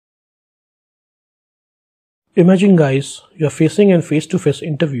Imagine guys, you are facing a face-to-face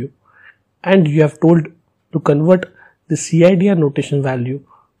interview and you have told to convert the CIDR notation value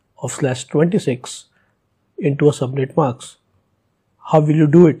of /26 into a subnet marks. How will you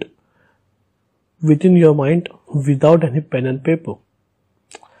do it? Within your mind without any pen and paper.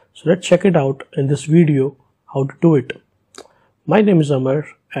 So let's check it out in this video how to do it. My name is Amar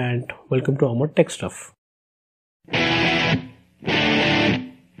and welcome to amartechstuff.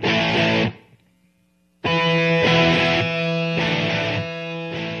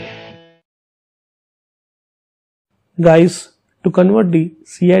 Guys, to convert the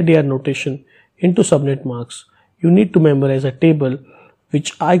CIDR notation into subnet marks, you need to memorize a table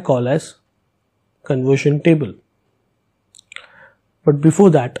which I call as conversion table. But before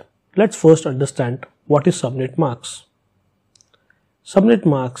that, let's first understand what is subnet marks. Subnet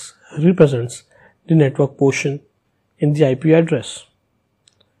marks represents the network portion in the IP address.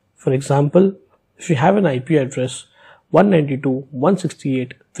 For example, if you have an IP address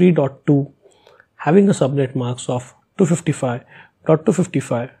 192.168.3.2 having a subnet marks of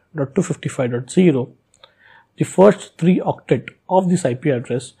 255.255.255.0, the first 3 octet of this IP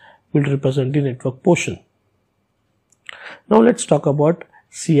address will represent the network portion. Now let's talk about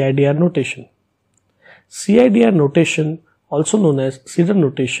CIDR notation. CIDR notation, also known as CIDR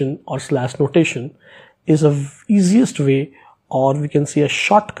notation or slash notation, is the easiest way, or we can say a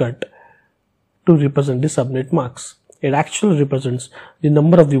shortcut, to represent the subnet marks. It actually represents the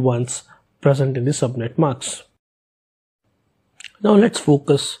number of the ones present in the subnet marks. Now let's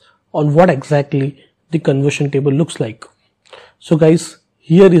focus on what exactly the conversion table looks like. So guys,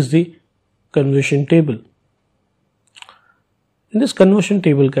 here is the conversion table. In this conversion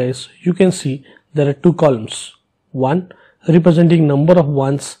table guys, you can see there are 2 columns. One representing number of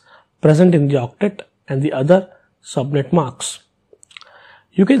ones present in the octet and the other subnet marks.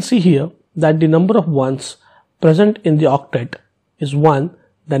 You can see here that the number of ones present in the octet is 1,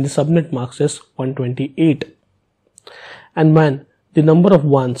 then the subnet marks is 128. And when the number of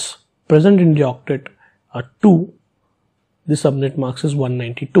ones present in the octet are 2, the subnet marks is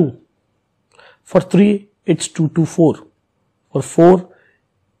 192. For 3, it's 224. For 4,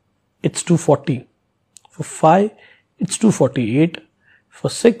 it's 240. For 5, it's 248. For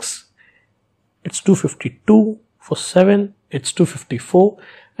 6, it's 252. For 7, it's 254.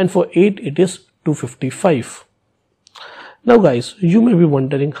 And for 8, it is 255. Now guys, you may be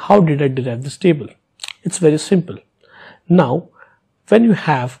wondering, how did I derive this table? It's very simple. Now, when you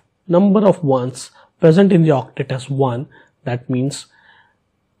have number of ones present in the octet as 1, that means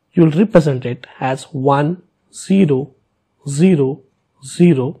you will represent it as 1 0 0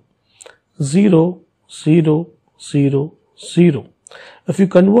 0 0 0 0 0. If you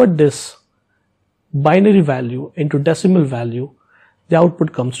convert this binary value into decimal value, the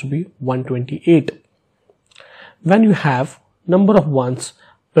output comes to be 128. When you have number of ones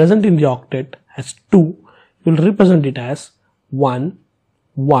present in the octet as 2, you will represent it as 1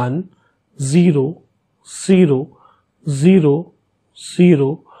 1 0 0 0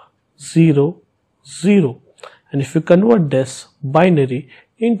 0 0 0. And if you convert this binary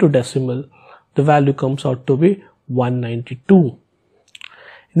into decimal, the value comes out to be 192.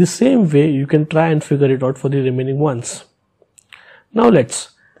 In the same way, you can try and figure it out for the remaining ones. Now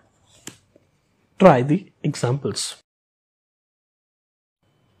let's try the examples.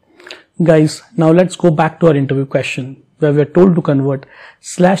 Guys, now let's go back to our interview question where we are told to convert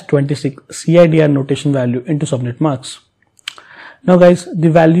 /26 CIDR notation value into subnet marks. Now guys, the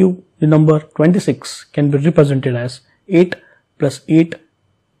number 26 can be represented as 8 plus 8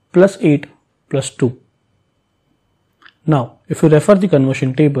 plus 8 plus 2. Now, if you refer the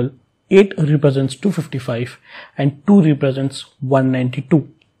conversion table, 8 represents 255 and 2 represents 192.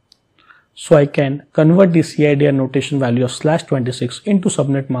 So I can convert the CIDR notation value of /26 into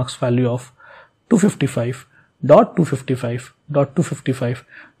subnet marks value of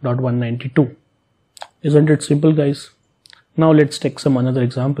 255.255.255.192. Isn't it simple guys? Now let's take some another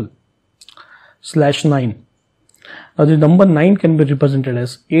example. /9. Now the number 9 can be represented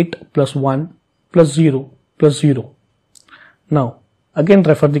as 8 plus 1 plus 0 plus 0. Now again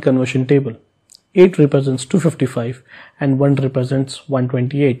refer the conversion table. 8 represents 255 and 1 represents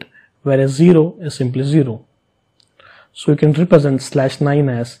 128, whereas 0 is simply 0. So you can represent /9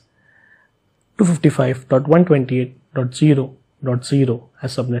 as 255.128.0.0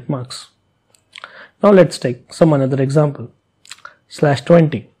 as subnet marks. Now let's take some another example.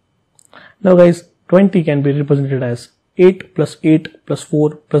 /20. Now guys, 20 can be represented as 8 plus 8 plus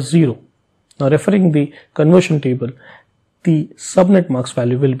 4 plus 0. Now referring the conversion table, the subnet marks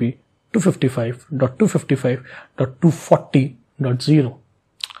value will be 255.255.240.0.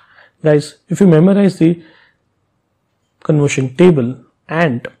 Guys, if you memorize the conversion table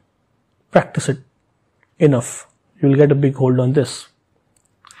and practice it enough, you will get a big hold on this.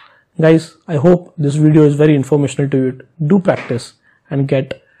 Guys, I hope this video is very informational to you. Do practice and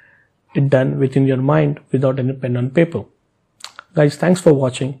get it done within your mind without any pen and paper. Guys, thanks for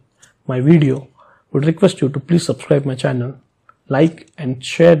watching my video. Would request you to please subscribe my channel, like and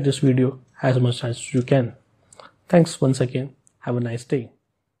share this video as much as you can. Thanks once again. Have a nice day.